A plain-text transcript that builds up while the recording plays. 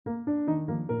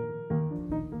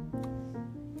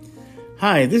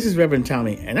Hi, this is Reverend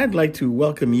Tommy, and I'd like to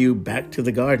welcome you back to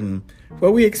the garden, where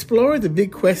we explore the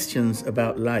big questions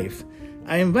about life.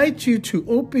 I invite you to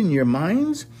open your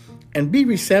minds and be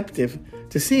receptive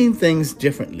to seeing things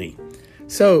differently.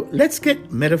 So let's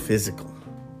get metaphysical.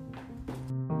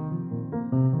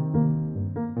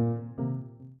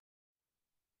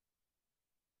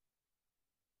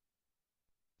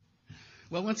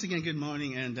 Well, once again, good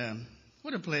morning, and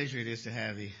what a pleasure it is to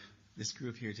have this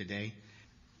group here today.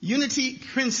 Unity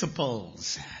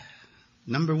principles.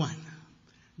 Number one,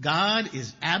 God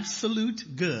is absolute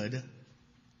good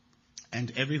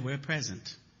and everywhere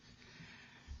present.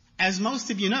 As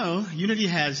most of you know, Unity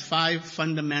has 5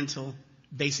 fundamental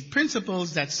basic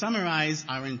principles that summarize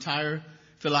our entire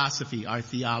philosophy, our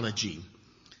theology.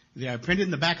 They are printed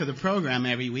in the back of the program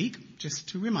every week, just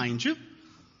to remind you.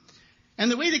 And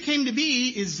the way they came to be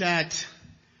is that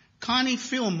Connie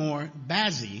Fillmore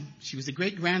Bazzi, she was the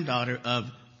great-granddaughter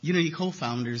of Unity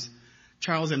co-founders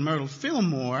Charles and Myrtle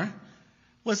Fillmore,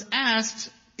 was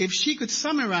asked if she could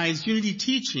summarize Unity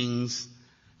teachings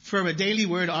for a Daily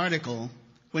Word article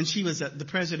when she was the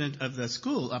president of the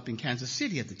school up in Kansas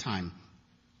City at the time.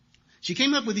 She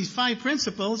came up with these 5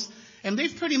 principles, and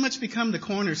they've pretty much become the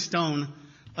cornerstone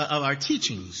of our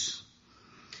teachings.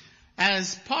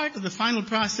 As part of the final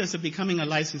process of becoming a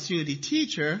licensed Unity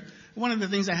teacher, one of the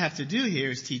things I have to do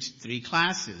here is teach 3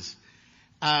 classes.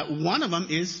 One of them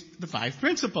is the 5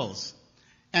 principles.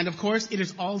 And of course, it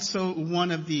is also one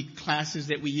of the classes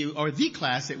that we use, or the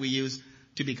class that we use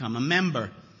to become a member.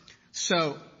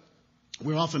 So,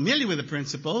 we're all familiar with the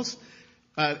principles.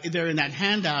 They're in that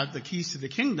handout, The Keys to the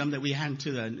Kingdom, that we hand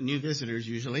to the new visitors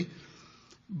usually.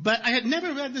 But I had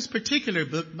never read this particular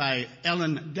book by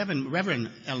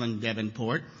Reverend Ellen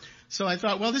Davenport. So I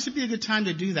thought, well, this would be a good time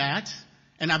to do that.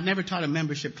 And I've never taught a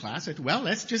membership class. I thought, well,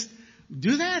 let's just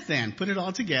do that then, put it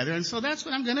all together. And so that's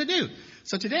what I'm going to do.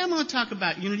 So today I'm going to talk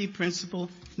about Unity principle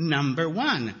number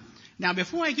 1. Now,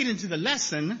 before I get into the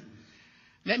lesson,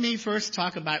 let me first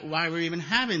talk about why we're even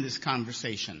having this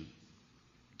conversation.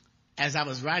 As I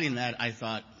was writing that, I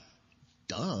thought,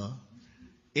 duh,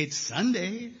 it's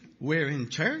Sunday. We're in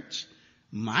church.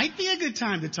 Might be a good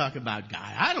time to talk about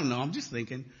God. I don't know. I'm just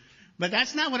thinking. But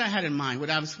that's not what I had in mind. What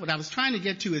I was trying to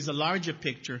get to is a larger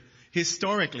picture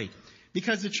historically.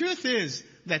 Because the truth is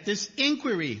that this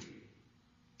inquiry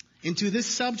into this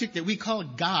subject that we call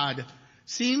God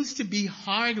seems to be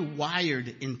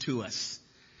hardwired into us.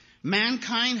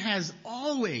 Mankind has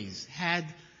always had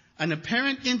an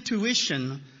apparent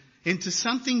intuition into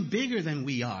something bigger than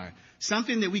we are,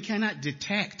 something that we cannot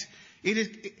detect.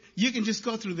 You can just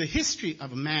go through the history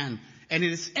of a man, and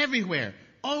it is everywhere.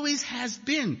 Always has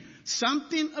been.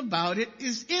 Something about it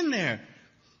is in there.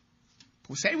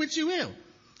 Say what you will.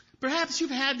 Perhaps you've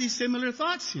had these similar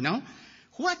thoughts,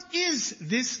 What is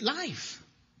this life?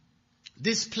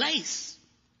 This place?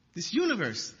 This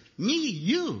universe? Me?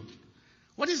 You?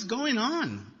 What is going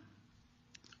on?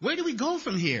 Where do we go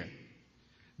from here?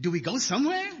 Do we go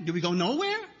somewhere? Do we go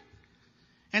nowhere?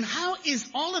 And how is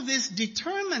all of this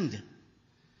determined?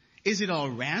 Is it all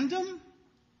random?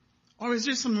 Or is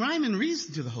there some rhyme and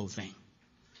reason to the whole thing?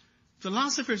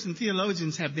 Philosophers and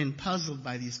theologians have been puzzled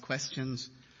by these questions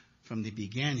from the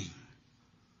beginning.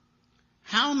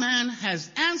 How man has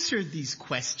answered these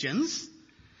questions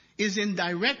is in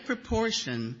direct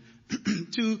proportion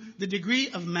to the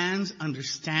degree of man's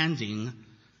understanding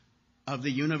of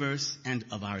the universe and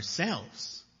of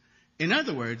ourselves. In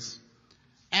other words,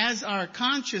 as our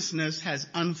consciousness has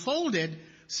unfolded,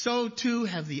 so too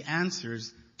have the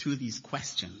answers to these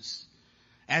questions.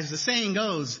 As the saying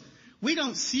goes, we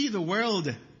don't see the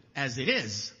world as it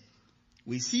is.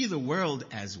 We see the world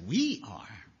as we are.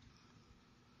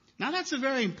 Now that's a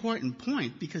very important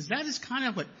point, because that is kind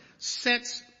of what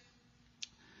sets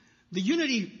the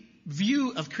Unity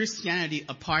view of Christianity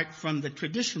apart from the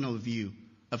traditional view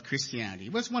of Christianity.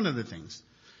 What's one of the things?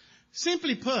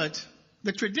 Simply put,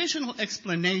 the traditional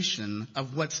explanation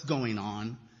of what's going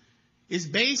on is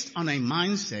based on a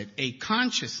mindset, a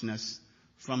consciousness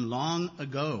from long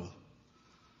ago.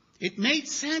 It made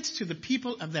sense to the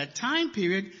people of that time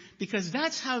period because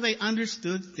that's how they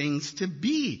understood things to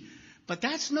be. But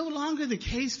that's no longer the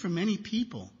case for many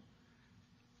people.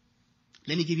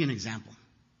 Let me give you an example.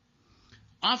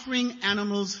 Offering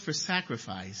animals for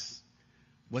sacrifice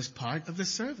was part of the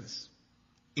service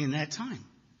in that time.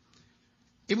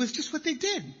 It was just what they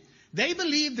did. They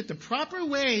believed that the proper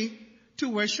way to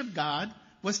worship God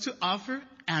was to offer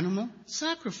animal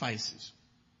sacrifices.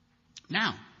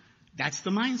 Now, that's the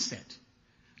mindset.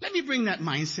 Let me bring that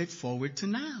mindset forward to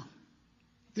now,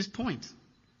 this point.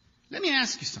 Let me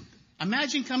ask you something.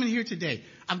 Imagine coming here today.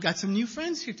 I've got some new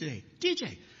friends here today.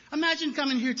 DJ, Imagine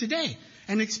coming here today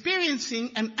and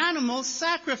experiencing an animal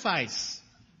sacrifice.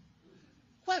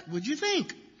 What would you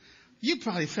think? You'd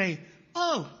probably say,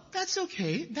 oh, that's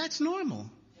okay. That's normal.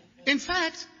 In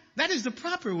fact, that is the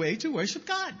proper way to worship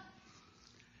God.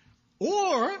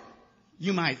 Or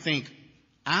you might think,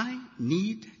 I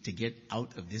need to get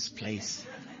out of this place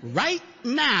right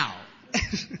now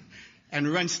and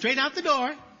run straight out the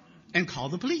door and call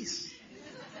the police.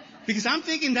 Because I'm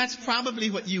thinking that's probably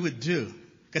what you would do.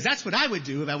 Because that's what I would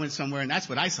do if I went somewhere and that's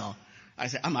what I saw. I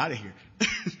said, I'm out of here.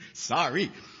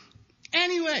 Sorry.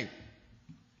 Anyway,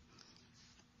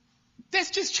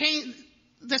 that's just change.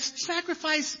 The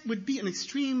sacrifice would be an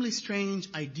extremely strange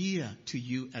idea to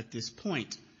you at this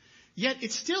point. Yet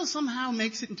it still somehow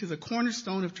makes it into the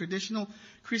cornerstone of traditional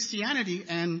Christianity,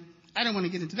 and I don't want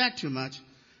to get into that too much.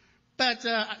 But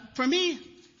for me,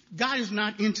 God is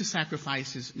not into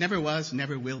sacrifices, never was,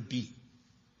 never will be.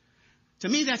 To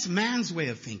me, that's man's way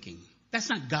of thinking. That's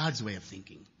not God's way of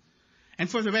thinking. And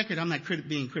for the record, I'm not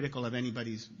being critical of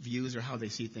anybody's views or how they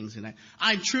see things in that.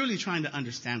 I'm truly trying to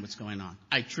understand what's going on.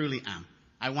 I truly am.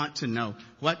 I want to know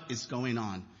what is going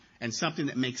on and something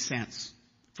that makes sense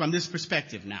from this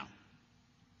perspective now.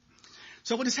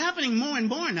 So what is happening more and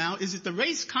more now is that the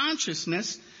race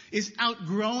consciousness is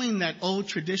outgrowing that old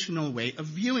traditional way of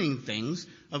viewing things,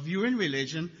 of viewing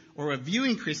religion or of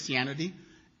viewing Christianity,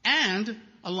 and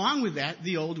along with that,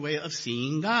 the old way of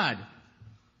seeing God.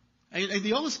 In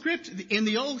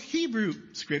the old Hebrew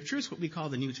scriptures, what we call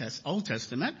the Old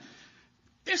Testament,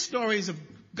 there's stories of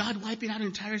God wiping out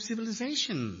entire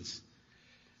civilizations.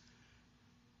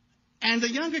 And the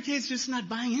younger kids just not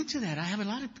buying into that. I have a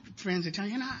lot of friends that tell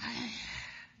me,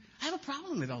 I have a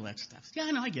problem with all that stuff. Yeah,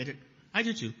 I know, I get it. I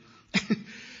do too.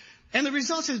 And the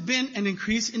result has been an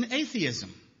increase in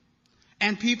atheism.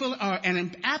 And people are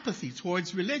an apathy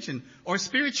towards religion or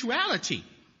spirituality.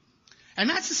 And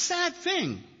that's a sad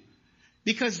thing.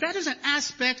 Because that is an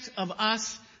aspect of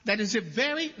us that is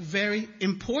very, very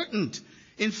important.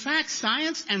 In fact,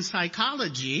 science and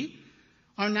psychology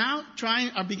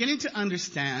are beginning to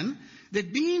understand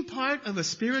that being part of a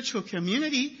spiritual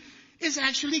community is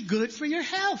actually good for your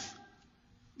health.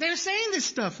 They're saying this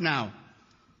stuff now.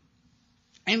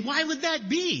 And why would that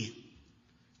be?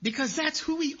 Because that's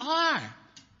who we are.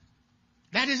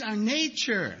 That is our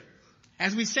nature.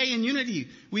 As we say in Unity,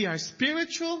 we are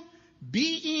spiritual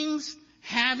beings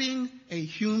having a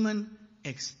human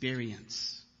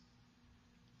experience.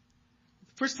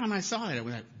 The first time I saw it, I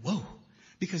was like, whoa,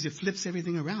 because it flips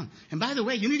everything around. And by the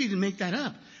way, you need to make that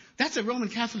up. That's a Roman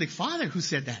Catholic father who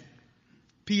said that.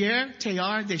 Pierre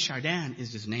Teilhard de Chardin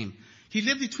is his name. He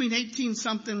lived between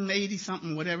 18-something,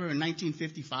 80-something, whatever, in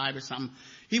 1955 or something.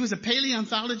 He was a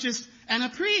paleontologist and a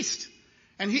priest.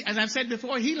 And he, as I've said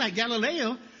before, he, like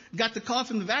Galileo, got the call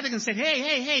from the Vatican and said,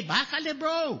 hey, bájale,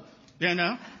 bro. You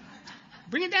know?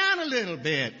 Bring it down a little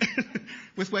bit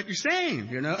with what you're saying,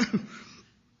 you know.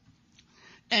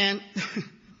 And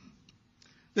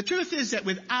the truth is that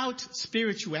without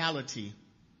spirituality,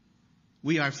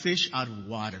 we are fish out of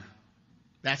water.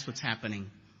 That's what's happening.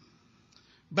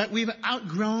 But we've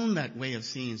outgrown that way of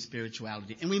seeing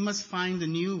spirituality, and we must find a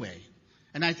new way.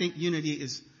 And I think Unity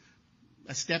is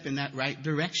a step in that right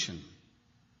direction.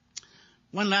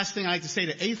 One last thing I'd like to say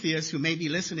to atheists who may be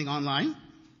listening online,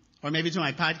 or maybe to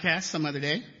my podcast some other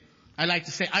day. I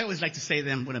always like to say to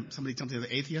them when somebody tells me they're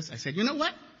atheist, I said, you know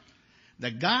what?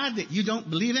 The God that you don't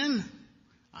believe in,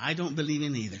 I don't believe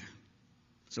in either.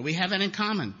 So we have that in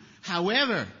common.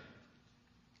 However,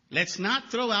 let's not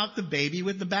throw out the baby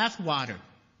with the bathwater.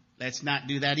 Let's not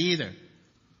do that either.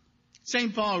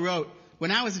 St. Paul wrote,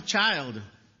 when I was a child,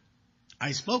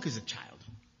 I spoke as a child.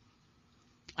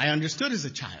 I understood as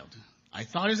a child. I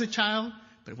thought as a child,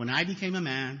 but when I became a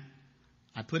man,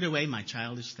 I put away my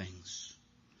childish things.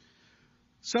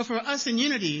 So for us in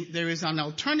Unity, there is an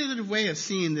alternative way of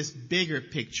seeing this bigger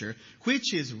picture,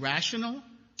 which is rational,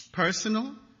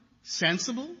 personal,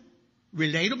 sensible,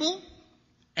 relatable,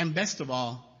 and best of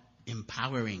all,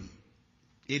 empowering.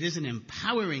 It is an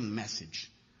empowering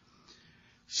message.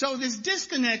 So this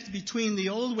disconnect between the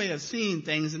old way of seeing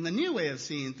things and the new way of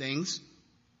seeing things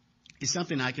is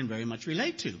something I can very much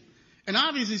relate to. And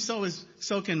obviously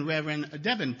so can Reverend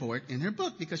Davenport in her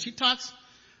book, because she talks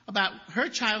about her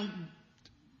child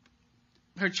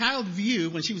view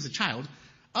when she was a child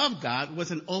of God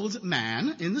was an old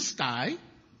man in the sky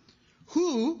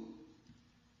who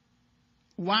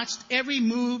watched every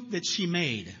move that she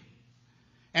made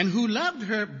and who loved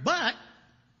her but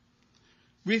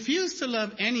refused to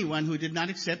love anyone who did not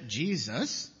accept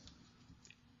Jesus,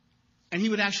 and he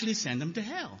would actually send them to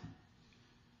hell.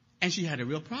 And she had a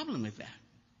real problem with that.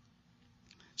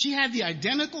 She had the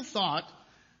identical thought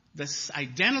this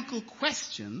identical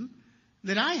question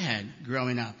that I had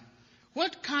growing up.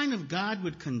 What kind of God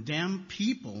would condemn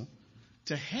people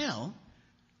to hell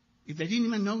if they didn't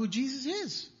even know who Jesus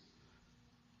is?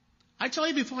 I told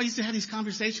you before, I used to have these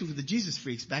conversations with the Jesus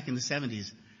freaks back in the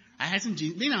 70s. I had some,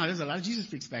 there's a lot of Jesus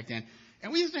freaks back then.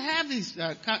 And we used to have these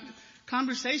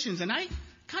conversations, and I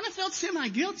kind of felt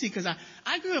semi-guilty because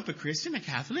I grew up a Christian, a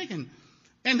Catholic, and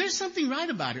there's something right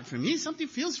about it for me. Something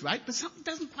feels right, but something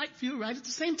doesn't quite feel right at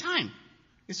the same time.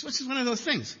 It's just one of those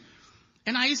things.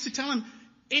 And I used to tell him,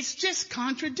 it's just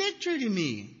contradictory to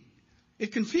me.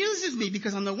 It confuses me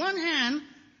because on the one hand,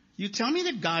 you tell me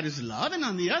that God is love, and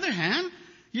on the other hand,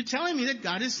 you're telling me that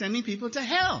God is sending people to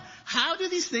hell. How do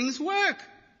these things work?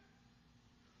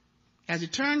 As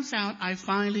it turns out, I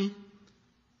finally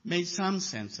made some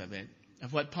sense of it,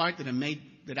 of what part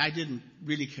that I didn't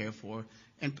really care for.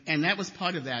 And that was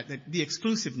part of that the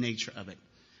exclusive nature of it.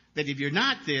 That if you're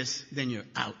not this, then you're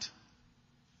out.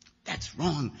 That's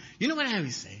wrong. You know what I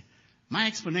always say? My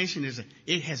explanation is that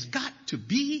it has got to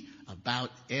be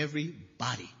about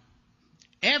everybody.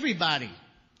 Everybody.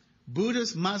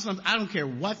 Buddhists, Muslims, I don't care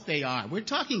what they are. We're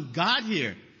talking God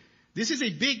here. This is a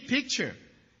big picture.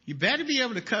 You better be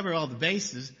able to cover all the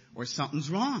bases or something's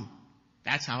wrong.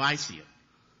 That's how I see it.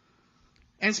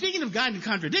 And speaking of God and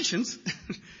contradictions,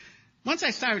 once I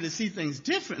started to see things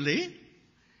differently,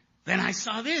 then I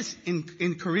saw this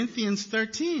in Corinthians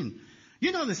 13.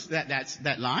 You know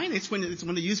that line. It's when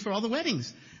they use for all the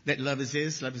weddings. That love is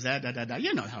this, love is that, da, da, da.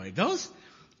 You know how it goes.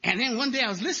 And then one day I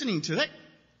was listening to it,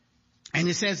 and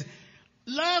it says,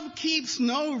 love keeps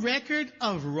no record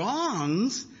of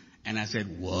wrongs. And I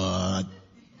said, what?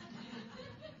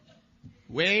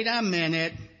 Wait a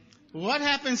minute. What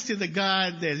happens to the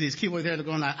God that these people there are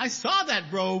going, I saw that,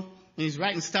 bro. And he's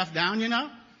writing stuff down, you know.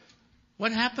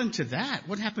 What happened to that?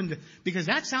 Because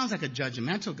that sounds like a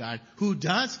judgmental God who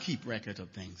does keep record of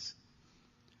things.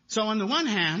 So on the one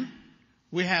hand,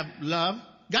 we have love.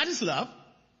 God is love.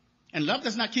 And love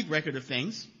does not keep record of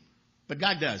things. But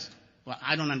God does. Well,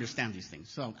 I don't understand these things.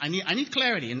 So I need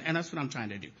clarity, and that's what I'm trying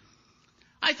to do.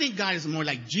 I think God is more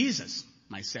like Jesus,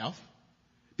 myself.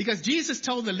 Because Jesus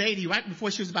told the lady right before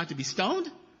she was about to be stoned,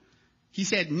 he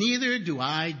said, neither do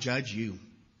I judge you.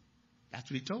 That's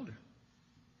what he told her.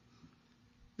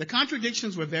 The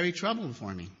contradictions were very troubling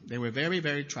for me. They were very,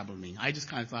 very troubling me. I just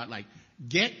kind of thought,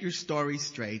 get your story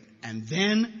straight and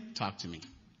then talk to me.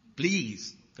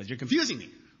 Please, because you're confusing me.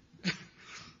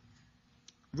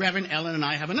 Reverend Ellen and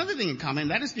I have another thing in common.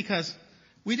 That is because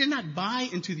we did not buy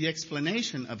into the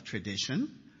explanation of tradition.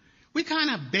 We kind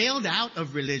of bailed out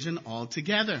of religion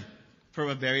altogether for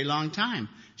a very long time.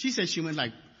 She said she went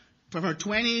from her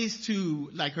 20s to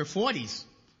her 40s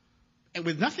and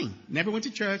with nothing. Never went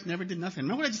to church, never did nothing.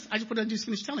 Remember what I just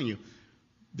finished telling you?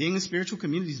 Being a spiritual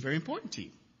community is very important to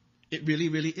you. It really,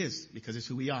 really is, because it's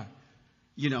who we are.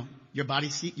 You know, your body,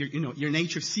 your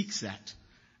nature seeks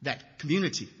that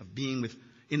community of being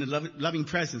in a loving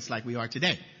presence like we are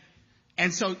today.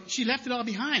 And so she left it all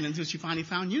behind until she finally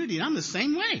found unity. And I'm the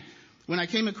same way. When I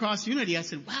came across unity, I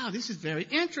said, wow, this is very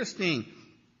interesting.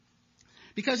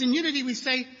 Because in unity we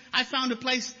say, I found a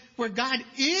place where God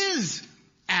is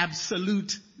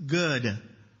absolute good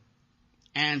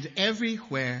and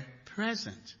everywhere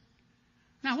present.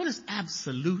 Now, what does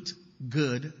absolute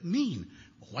good mean?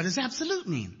 What does absolute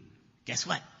mean? Guess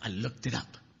what? I looked it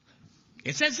up.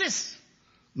 It says this: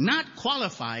 not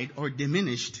qualified or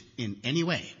diminished in any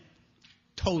way.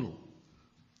 Total.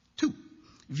 2,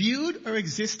 viewed or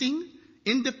existing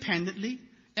independently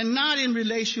and not in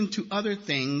relation to other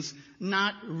things,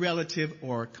 not relative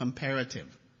or comparative.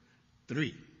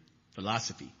 3,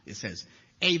 philosophy. It says,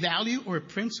 a value or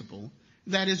principle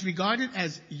that is regarded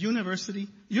as universally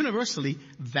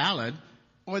valid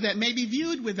or that may be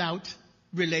viewed without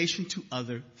relation to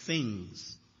other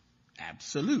things.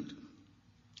 Absolute.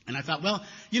 And I thought, well,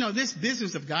 this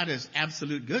business of God as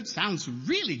absolute good sounds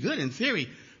really good in theory,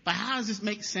 but how does this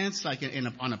make sense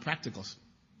on a practical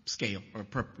scale or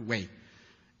way?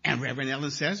 And Reverend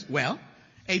Ellen says, well,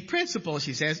 a principle,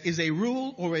 she says, is a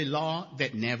rule or a law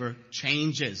that never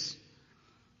changes.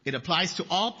 It applies to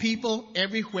all people,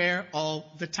 everywhere,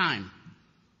 all the time.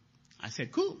 I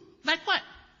said, cool. Like what?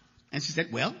 And she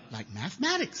said, well, like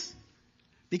mathematics.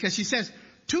 Because she says,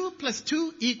 2 +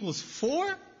 2 =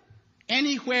 4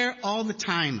 anywhere, all the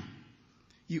time.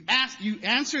 Your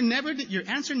answer never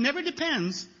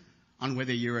depends on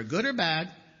whether you're a good or bad.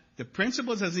 The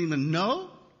principle doesn't even know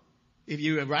if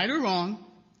you're right or wrong.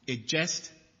 It just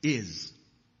is.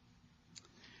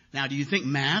 Now, do you think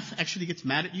math actually gets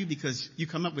mad at you because you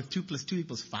come up with 2 + 2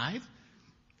 = 5?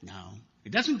 No.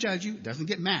 It doesn't judge you. It doesn't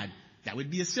get mad. That would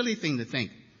be a silly thing to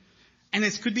think. And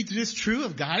it could be just true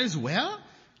of God as well.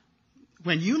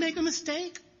 When you make a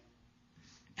mistake,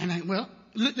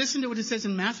 listen to what it says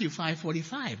in Matthew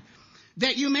 5:45.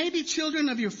 That you may be children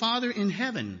of your Father in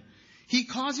heaven. He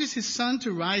causes his sun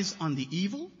to rise on the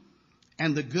evil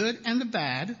and the good and the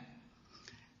bad,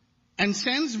 and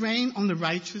sends rain on the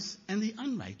righteous and the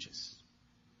unrighteous.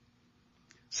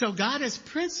 So God as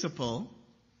principle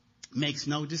makes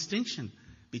no distinction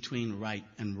between right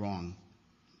and wrong.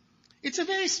 It's a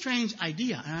very strange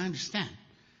idea, I understand.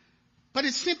 But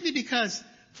it's simply because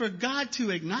for God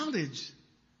to acknowledge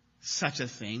such a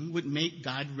thing would make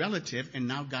God relative, and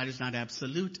now God is not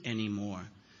absolute anymore.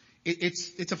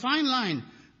 It's a fine line,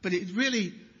 but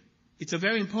it's a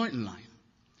very important line.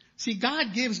 See,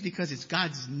 God gives because it's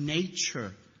God's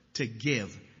nature to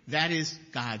give. That is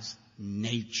God's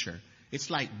nature. It's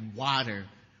like water.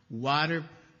 Water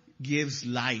gives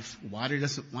life. Water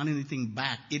doesn't want anything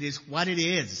back. It is what it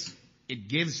is. It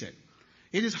gives it.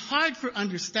 It is hard for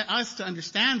us to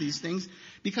understand these things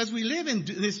because we live in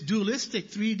this dualistic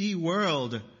 3D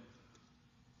world.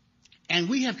 And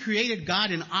we have created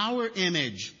God in our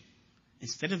image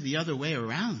instead of the other way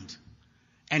around.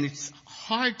 And it's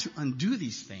hard to undo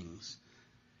these things.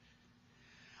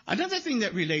 Another thing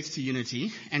that relates to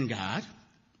unity and God,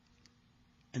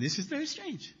 and this is very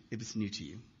strange if it's new to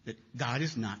you, that God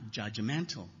is not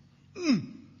judgmental.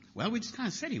 Well, we just kind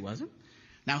of said he wasn't.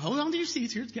 Now hold on to your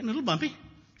seats here. It's getting a little bumpy.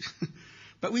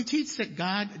 But we teach that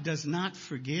God does not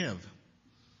forgive.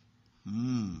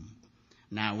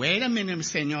 Now wait a minute,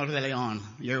 Señor de Leon.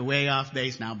 You're way off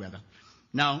base now, brother.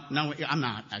 No, I'm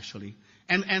not actually.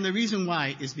 And the reason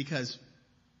why is because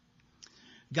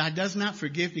God does not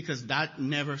forgive because God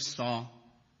never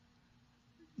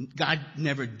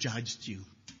judged you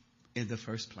in the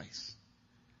first place.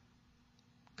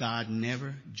 God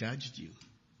never judged you.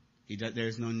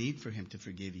 There's no need for him to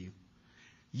forgive you.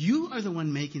 You are the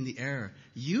one making the error.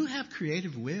 You have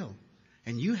creative will,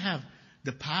 and you have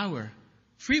the power,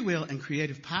 free will and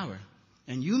creative power,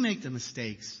 and you make the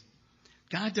mistakes.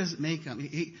 God doesn't make them.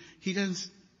 He doesn't.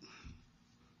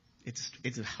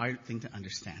 It's a hard thing to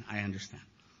understand. I understand.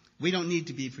 We don't need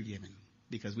to be forgiven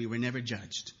because we were never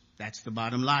judged. That's the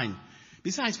bottom line.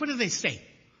 Besides, what do they say?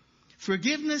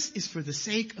 Forgiveness is for the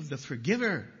sake of the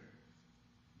forgiver.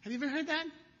 Have you ever heard that?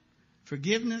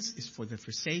 Forgiveness is for the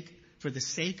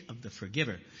sake of the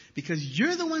forgiver. Because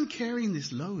you're the one carrying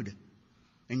this load.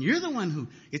 And you're the one who,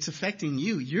 it's affecting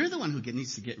you. You're the one who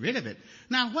needs to get rid of it.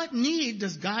 Now, what need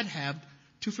does God have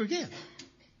to forgive?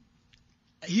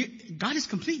 God is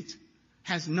complete.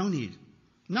 Has no need.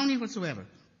 No need whatsoever.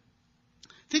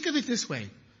 Think of it this way.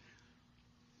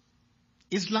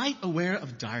 Is light aware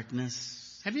of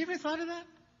darkness? Have you ever thought of that?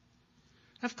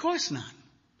 Of course not.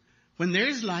 When there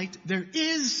is light, there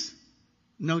is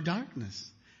no darkness.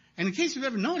 And in case you've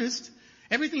ever noticed,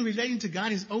 everything relating to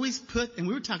God is always put, and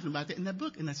we were talking about that in that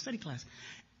book, in that study class.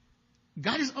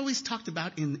 God is always talked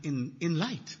about in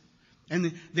light.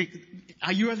 And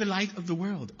you are the light of the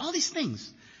world. All these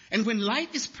things. And when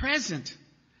light is present,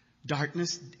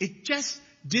 darkness, it just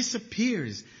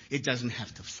disappears. It doesn't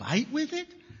have to fight with it.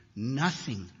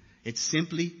 Nothing. It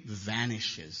simply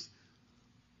vanishes.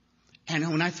 And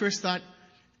when I first thought,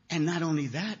 and not only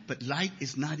that, but light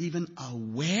is not even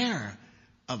aware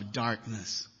of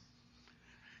darkness.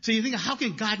 So you think, how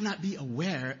can God not be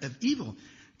aware of evil?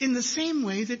 In the same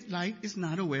way that light is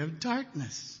not aware of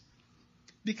darkness.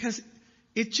 Because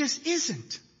it just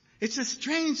isn't. It's a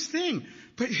strange thing.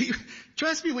 But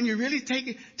trust me, when you really take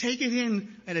it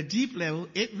in at a deep level,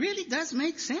 it really does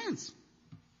make sense.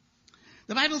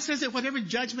 The Bible says that whatever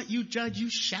judgment you judge, you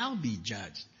shall be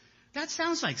judged. That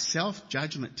sounds like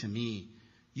self-judgment to me.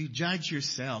 You judge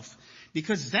yourself.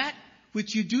 Because that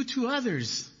which you do to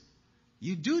others,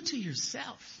 you do to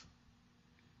yourself.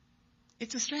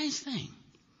 It's a strange thing.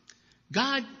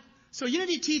 So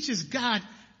unity teaches God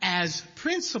as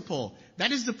principle.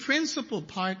 That is the principal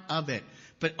part of it.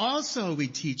 But also we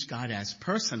teach God as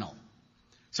personal.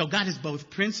 So God is both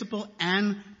principle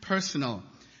and personal.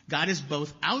 God is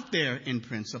both out there in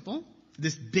principle,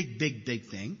 this big, big, big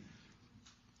thing.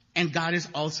 And God is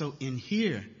also in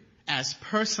here as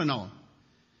personal.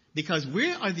 Because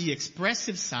we are the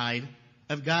expressive side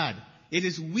of God. It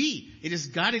is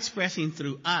God expressing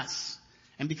through us.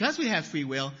 And because we have free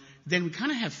will, then we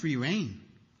kind of have free reign.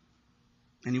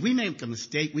 And if we make a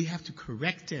mistake, we have to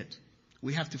correct it.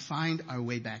 We have to find our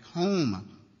way back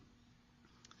home.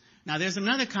 Now, there's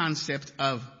another concept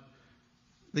of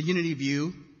the unity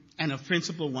view and of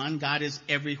principle one, God is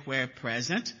everywhere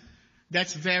present.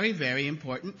 That's very, very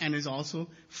important and is also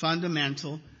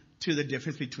fundamental to the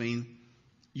difference between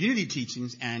unity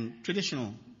teachings and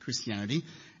traditional Christianity.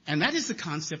 And that is the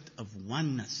concept of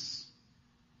oneness.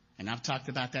 And I've talked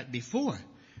about that before.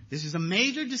 This is a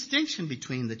major distinction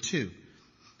between the two.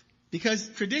 Because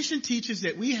tradition teaches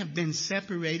that we have been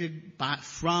separated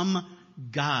from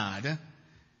God.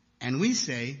 And we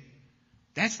say,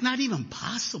 that's not even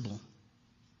possible.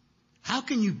 How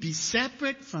can you be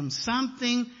separate from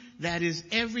something that is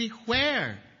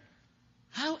everywhere?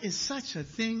 How is such a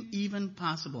thing even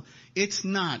possible? It's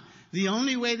not. The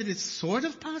only way that it's sort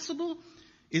of possible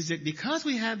is that because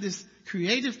we have this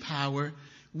creative power,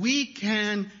 we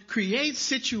can create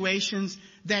situations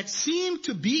that seem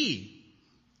to be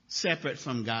separate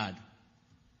from God.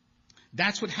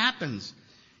 That's what happens.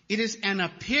 It is an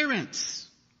appearance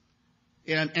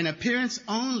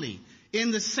only.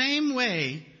 In the same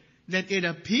way that it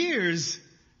appears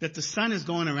that the sun is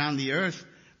going around the earth,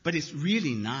 but it's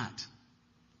really not.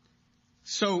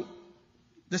 So,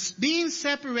 this being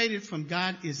separated from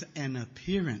God is an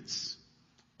appearance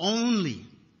only.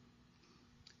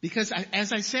 Because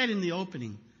as I said in the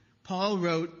opening, Paul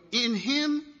wrote, in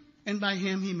him and by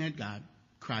him he met God,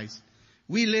 Christ.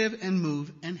 We live and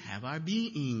move and have our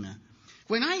being.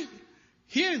 When I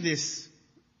hear this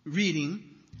reading,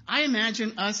 I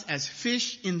imagine us as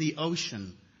fish in the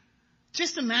ocean.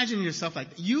 Just imagine yourself like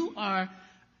you are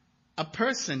a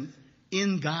person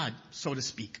in God, so to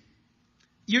speak.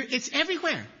 It's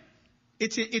everywhere.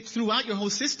 It's throughout your whole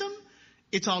system.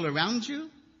 It's all around you.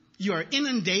 You are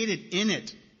inundated in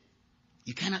it.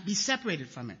 You cannot be separated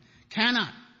from it.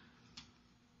 Cannot.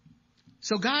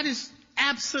 So God is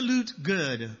absolute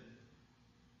good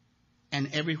and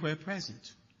everywhere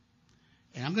present.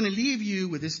 And I'm going to leave you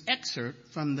with this excerpt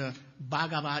from the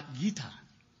Bhagavad Gita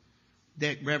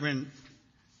that Reverend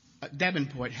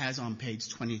Davenport has on page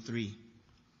 23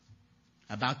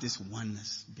 about this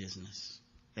oneness business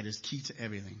that is key to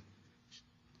everything.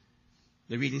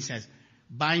 The reading says,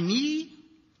 by me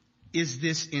is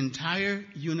this entire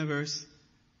universe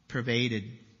pervaded.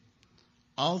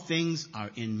 All things are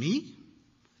in me,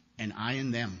 and I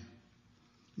in them.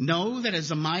 Know that as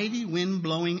the mighty wind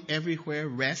blowing everywhere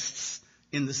rests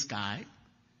in the sky,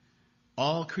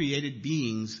 all created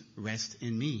beings rest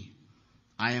in me.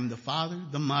 I am the father,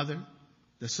 the mother,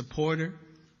 the supporter,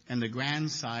 and the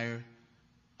grandsire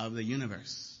of the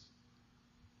universe.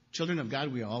 Children of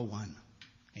God, we are all one.